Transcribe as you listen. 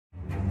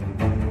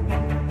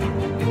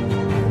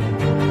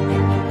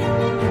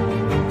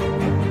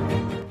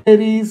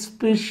very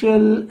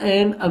special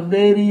and a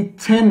very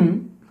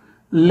thin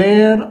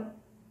layer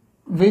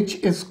which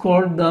is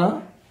called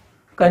the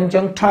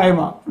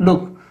conjunctiva.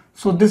 Look,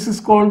 so this is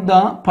called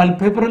the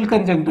palpebral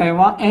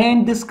conjunctiva,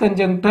 and this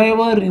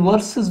conjunctiva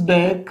reverses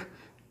back,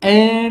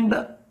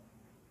 and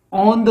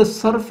on the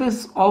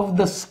surface of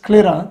the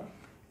sclera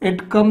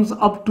it comes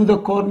up to the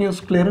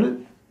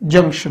corneoscleral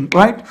junction,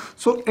 right?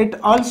 So it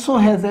also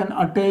has an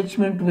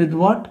attachment with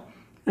what?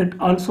 It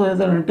also has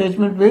an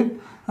attachment with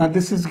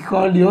this is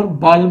called your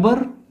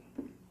bulbar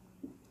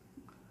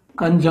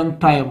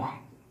conjunctiva.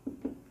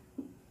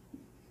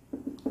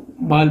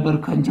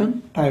 Bulbar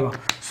conjunctiva.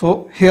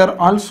 So here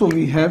also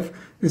we have,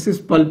 this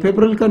is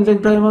palpebral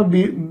conjunctiva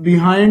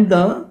behind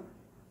the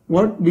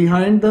what?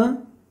 Behind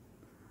the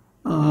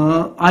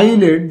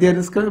eyelid there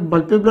is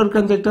palpebral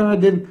conjunctiva,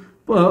 then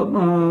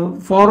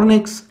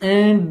fornix,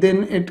 and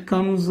then it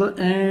comes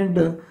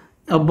and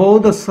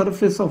above the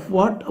surface of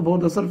what?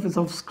 Above the surface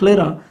of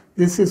sclera,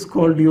 this is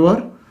called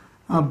your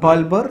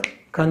bulbar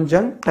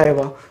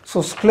conjunctiva.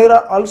 So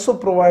sclera also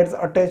provides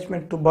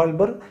attachment to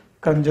bulbar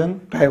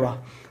conjunctiva.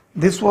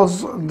 This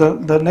was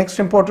the next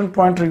important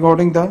point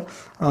regarding the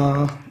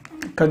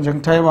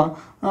conjunctiva,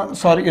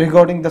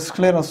 regarding the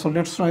sclera. So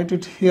let's write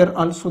it here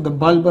also, the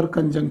bulbar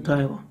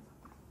conjunctiva.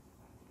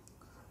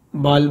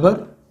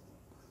 Bulbar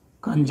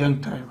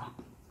conjunctiva.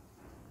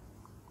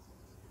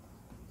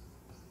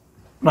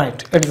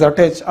 Right, it is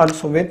attached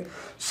also with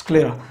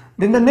sclera.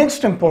 Then the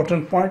next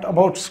important point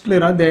about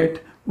sclera,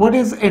 that what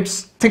is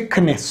its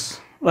thickness,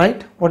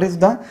 right? What is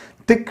the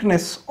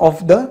thickness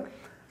of the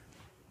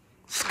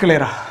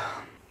sclera?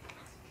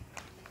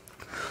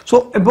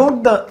 So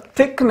about the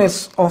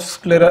thickness of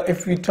sclera,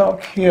 if we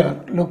talk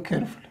here, look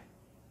carefully.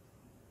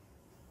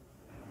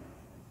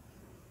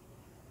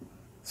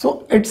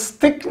 So its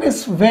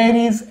thickness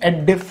varies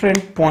at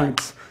different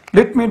points.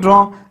 Let me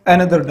draw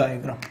another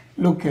diagram.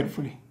 Look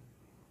carefully.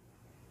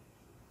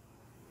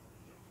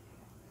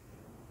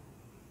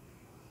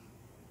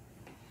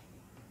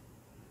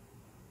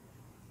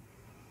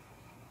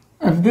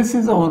 If this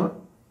is our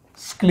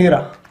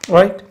sclera,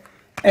 right,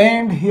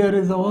 and here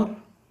is our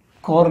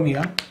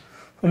cornea,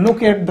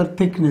 look at the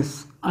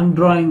thickness. I'm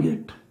drawing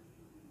it.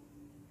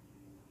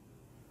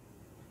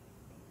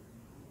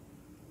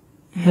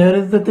 Here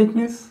is the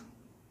thickness.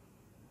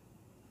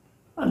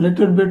 A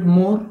little bit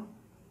more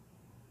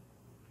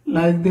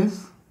like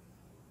this,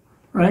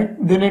 right?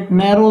 Then it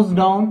narrows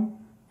down,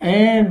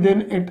 and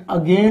then it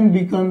again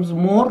becomes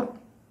more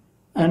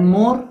and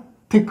more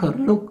thicker.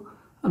 Look,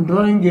 I'm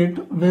drawing it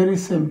very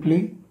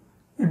simply.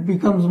 It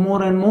becomes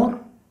more and more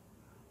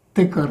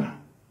thicker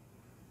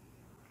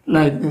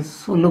like this.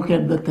 So look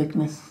at the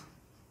thickness.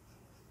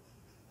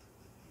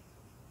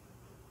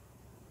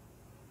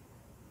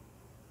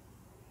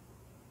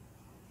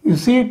 You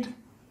see it?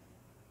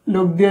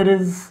 Look, there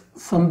is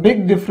some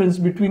big difference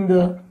between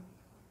the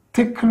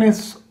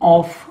thickness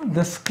of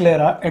the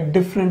sclera at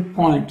different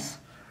points.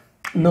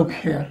 Look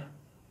here.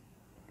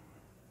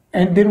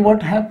 And then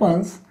what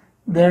happens,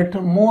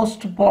 that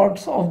most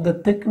parts of the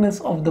thickness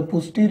of the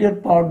posterior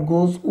part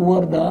goes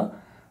over the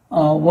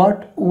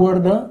over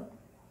the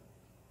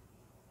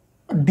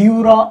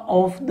dura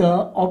of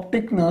the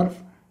optic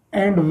nerve,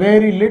 and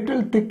very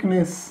little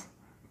thickness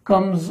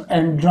comes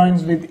and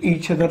joins with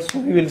each other. So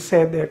we will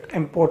say that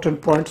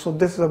important point. So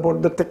this is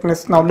about the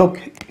thickness. Now look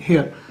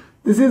here,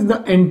 this is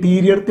the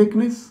anterior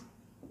thickness,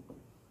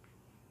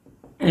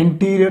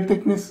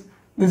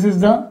 this is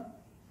the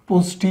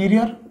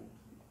posterior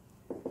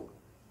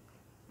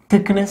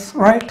thickness,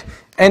 right?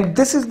 And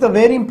this is the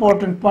very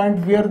important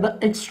point where the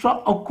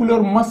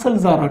extraocular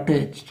muscles are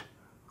attached,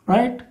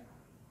 right?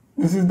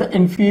 This is the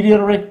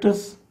inferior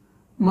rectus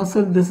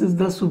muscle, this is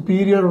the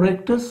superior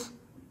rectus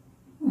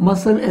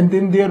muscle, and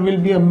then there will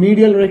be a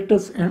medial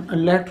rectus and a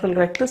lateral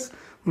rectus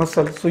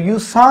muscle. So you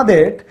saw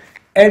that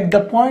at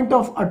the point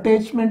of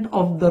attachment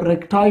of the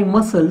recti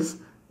muscles,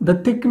 the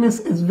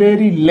thickness is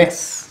very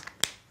less,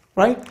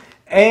 right?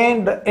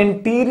 And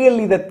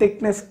anteriorly the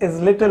thickness is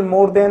little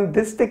more than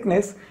this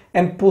thickness,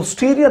 and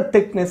posterior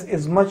thickness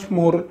is much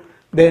more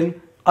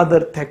than other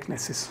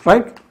thicknesses,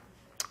 right?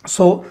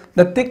 So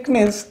the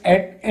thickness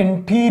at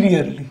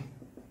anteriorly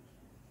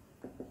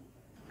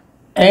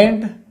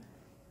and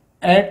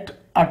at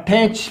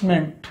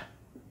attachment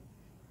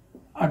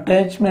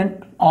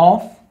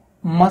of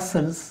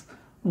muscles,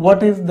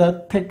 what is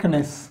the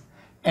thickness,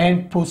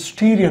 and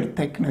posterior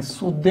thickness.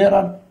 So there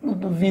are,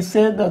 we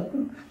say that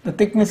the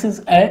thickness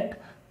is at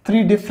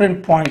 3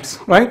 different points,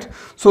 right?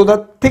 So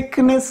the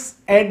thickness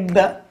at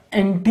the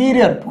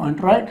anterior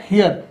point, right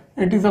here,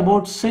 it is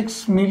about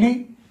 6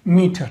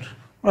 millimeter,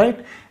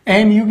 right?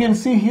 And you can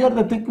see here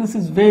the thickness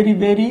is very,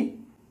 very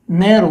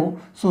narrow.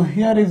 So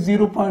here is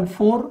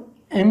 0.4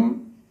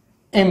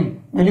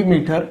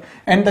 millimeter,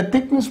 and the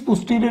thickness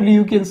posteriorly,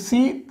 you can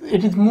see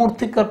it is more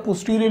thicker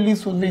posteriorly,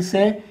 so we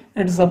say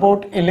it is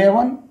about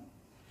 11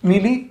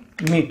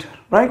 millimeter,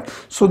 right?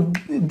 So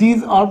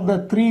these are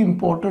the 3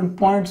 important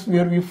points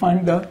where we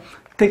find the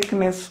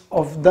thickness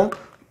of the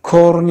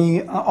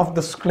cornea of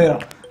the sclera.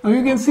 Now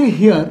you can see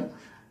here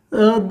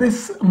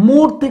this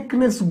more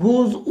thickness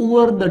goes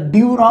over the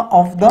dura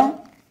of the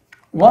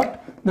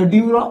what? The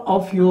dura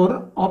of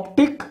your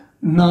optic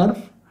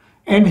nerve.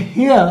 And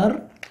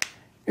here,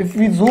 if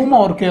we zoom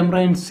our camera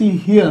and see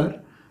here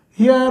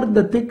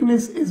the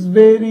thickness is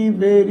very,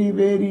 very,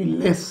 very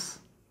less,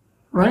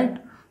 right?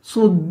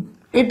 So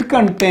it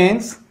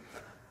contains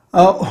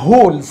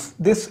holes.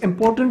 This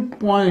important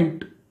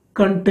point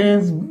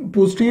contains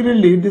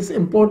posteriorly, this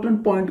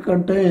important point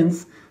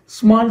contains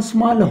small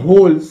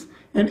holes.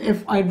 And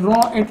if I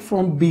draw it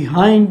from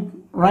behind,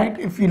 right,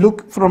 if you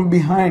look from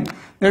behind,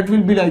 that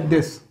will be like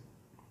this,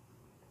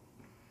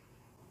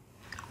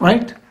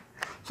 right?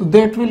 So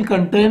that will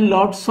contain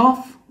lots and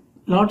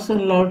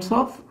lots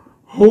of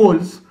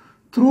holes.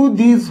 Through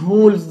these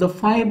holes, the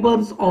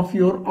fibers of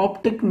your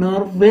optic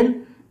nerve will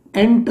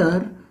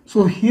enter.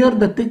 So here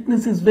the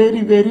thickness is very,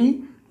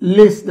 very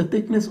less. The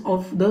thickness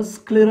of the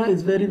sclera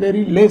is very,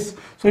 very less.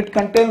 So it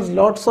contains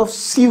lots of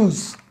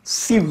sieves,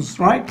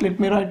 right? Let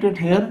me write it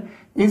here.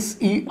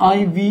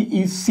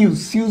 S-E-I-V-E,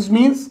 sieves. Sieves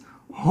means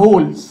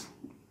holes,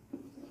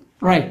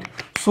 right?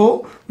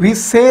 So we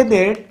say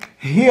that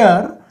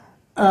here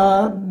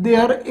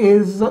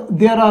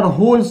there are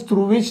holes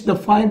through which the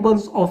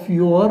fibers of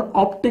your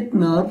optic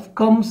nerve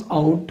comes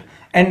out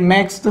and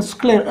makes the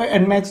sclera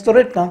and makes the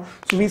retina.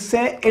 So we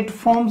say it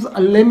forms a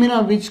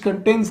lamina which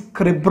contains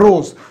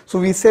cribrose. So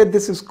we say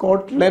this is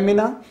called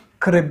lamina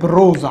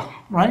cribrosa,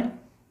 right?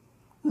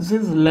 This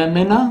is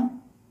lamina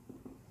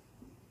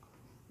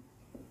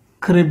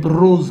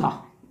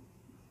cribrosa,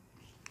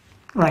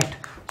 right?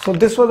 So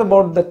this was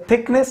about the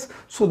thickness.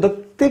 So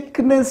the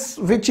thickness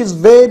which is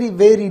very,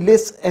 very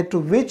less at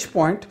which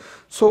point?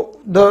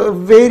 So the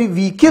very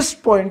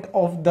weakest point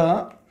of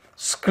the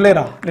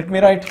sclera, let me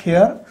write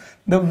here,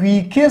 the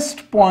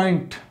weakest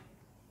point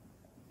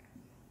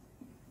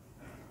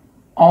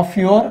of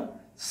your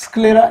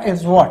sclera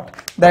is what?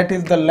 That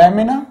is the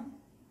lamina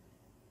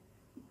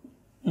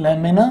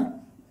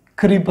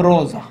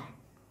cribrosa,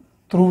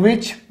 through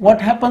which what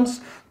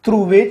happens?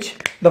 Through which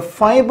the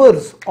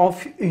fibers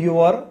of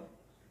your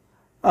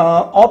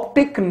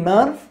optic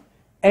nerve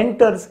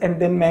enters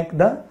and then make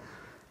the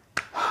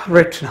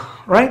retina,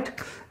 right?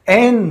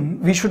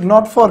 And we should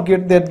not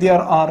forget that there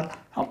are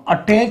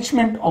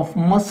attachment of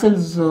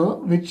muscles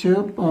which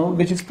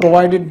is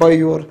provided by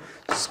your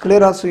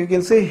sclera. So you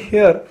can see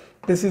here,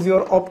 this is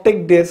your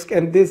optic disc,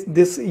 and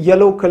this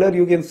yellow color,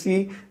 you can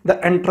see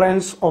the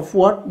entrance of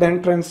what? The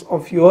entrance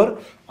of your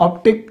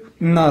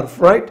optic nerve,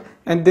 right?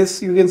 And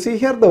this, you can see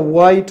here the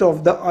white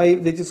of the eye,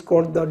 which is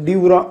called the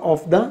dura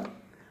of the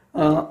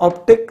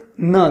optic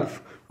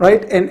nerve,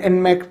 right? And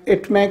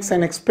it makes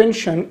an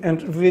expansion,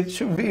 and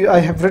which I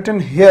have written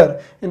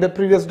here in the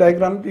previous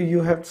diagram.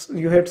 You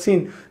had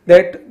seen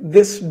that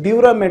this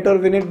dura mater,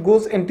 when it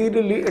goes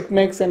anteriorly, it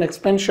makes an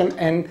expansion,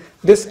 and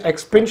this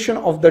expansion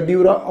of the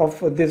dura of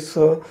this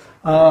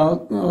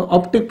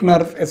optic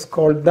nerve is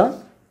called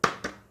the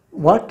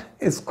what?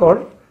 Is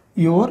called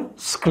your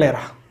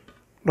sclera,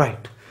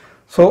 right?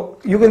 So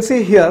you can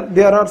see here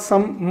there are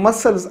some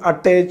muscles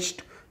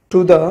attached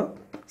to the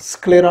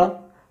sclera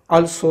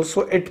also,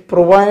 so it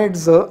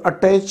provides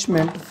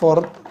attachment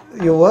for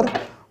your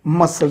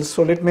muscles.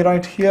 So let me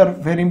write here,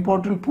 very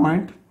important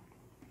point,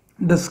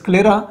 the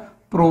sclera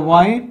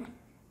provide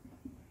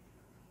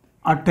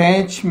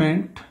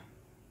attachment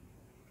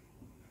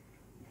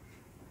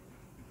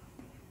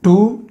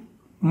to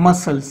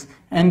muscles,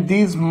 and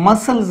these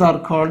muscles are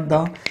called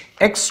the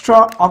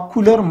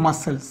extraocular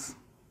muscles.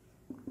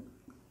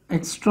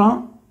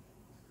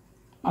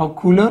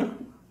 Extraocular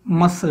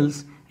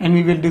muscles, and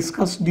we will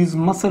discuss these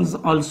muscles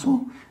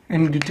also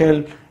in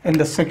detail in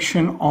the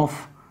section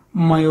of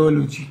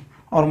myology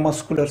or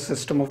muscular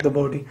system of the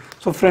body.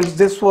 So friends,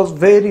 this was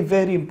very,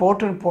 very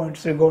important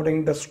points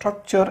regarding the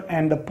structure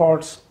and the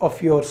parts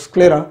of your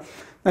sclera.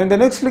 Now in the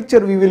next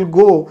lecture we will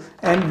go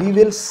and we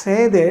will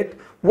say that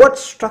what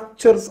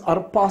structures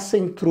are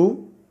passing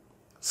through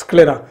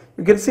sclera.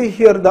 You can see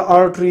here the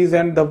arteries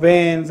and the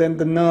veins and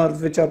the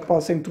nerves which are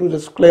passing through the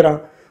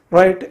sclera,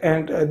 right?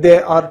 And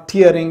they are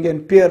tearing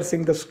and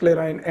piercing the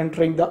sclera and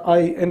entering the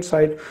eye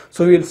inside.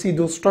 So we will see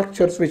those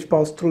structures which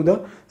pass through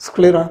the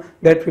sclera.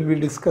 That will be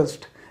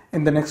discussed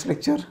in the next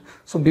lecture.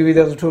 So be with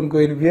us, don't go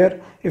anywhere.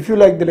 If you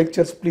like the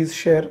lectures, please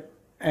share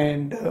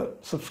and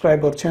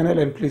subscribe our channel,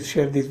 and please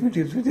share these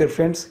videos with your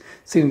friends.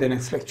 See you in the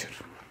next lecture.